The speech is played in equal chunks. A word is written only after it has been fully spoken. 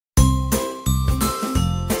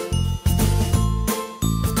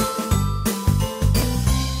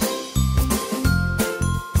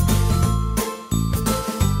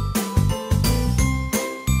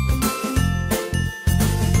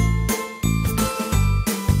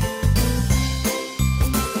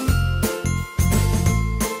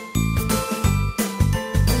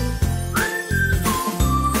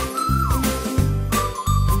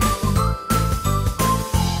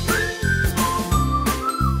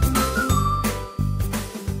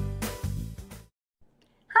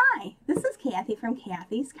from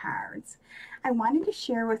Kathy's Cards. I wanted to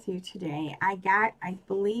share with you today. I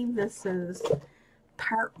believe this is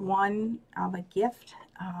part one of a gift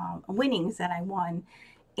winnings that I won.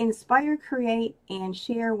 Inspire, create, and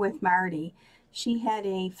share with Marty. She had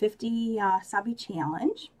a 50 subby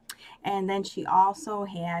challenge, and then she also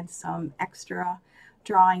had some extra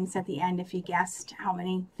drawings at the end if you guessed how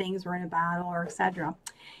many things were in a bottle or etc.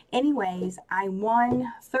 Anyways, I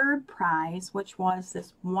won third prize, which was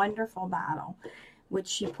this wonderful bottle, which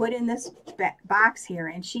she put in this box here,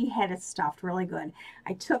 and she had it stuffed really good.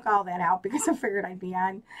 I took all that out because I figured I'd be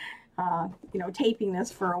on taping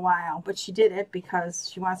this for a while, but she did it because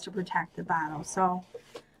she wants to protect the bottle. So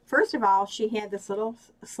first of all, she had this little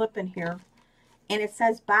slip in here, and it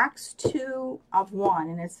says box 2 of 1,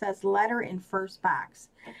 and it says letter in first box.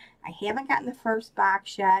 I haven't gotten the first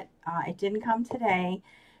box yet. It didn't come today,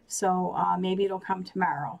 so maybe it'll come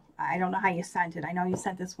tomorrow. I don't know how you sent it. I know you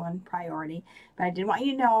sent this one priority, but I did want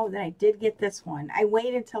you to know that I did get this one. I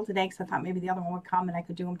waited till today because I thought maybe the other one would come and I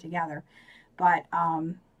could do them together. But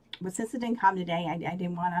since it didn't come today, I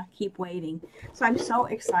didn't want to keep waiting. So I'm so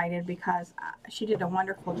excited because she did a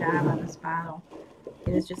wonderful job on this bottle.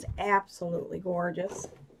 It is just absolutely gorgeous.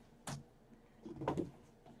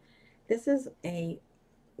 This is a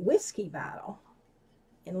whiskey bottle.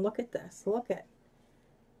 And look at this. Look at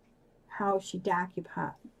how she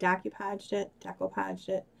decoupaged it.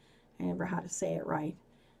 I never know how to say it right.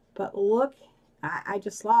 But look, I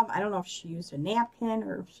just love, I don't know if she used a napkin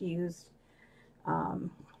or if she used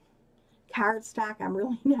cardstock. I'm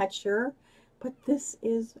really not sure. But this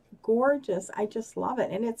is gorgeous. I just love it.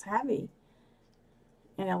 And it's heavy.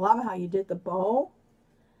 And I love how you did the bow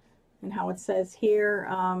and how it says here,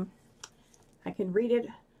 I can read it,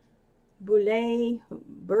 Boulet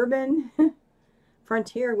Bourbon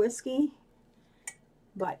Frontier Whiskey.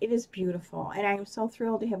 But it is beautiful. And I'm so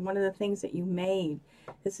thrilled to have one of the things that you made.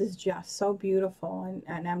 This is just so beautiful.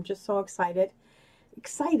 And I'm just so excited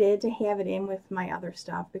to have it in with my other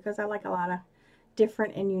stuff because I like a lot of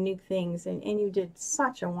different and unique things. And you did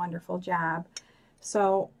such a wonderful job.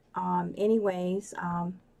 So anyways,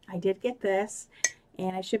 I did get this,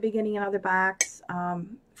 and I should be getting another box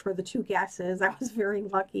for the 2 guesses. I was very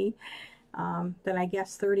lucky that I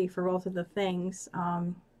guessed 30 for both of the things.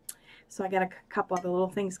 So I got a couple of the little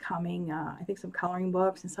things coming. I think some coloring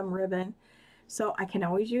books and some ribbon. So I can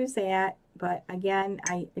always use that. But again,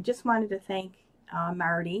 I just wanted to thank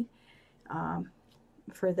Marty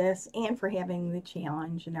for this and for having the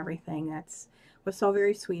challenge and everything. Was so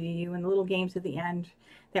very sweet of you, and the little games at the end,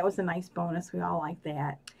 that was a nice bonus. We all like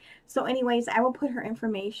that. So anyways, I will put her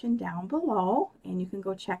information down below, and you can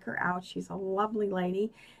go check her out. She's a lovely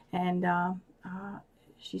lady, and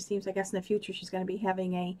she seems, I guess in the future, she's going to be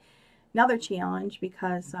having another challenge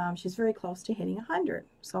because she's very close to hitting 100.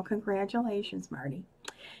 So congratulations, Marty.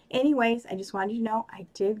 Anyways, I just wanted you to know I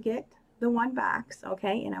did get the 1 box,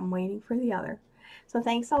 okay, and I'm waiting for the other. So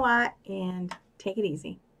thanks a lot, and take it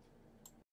easy.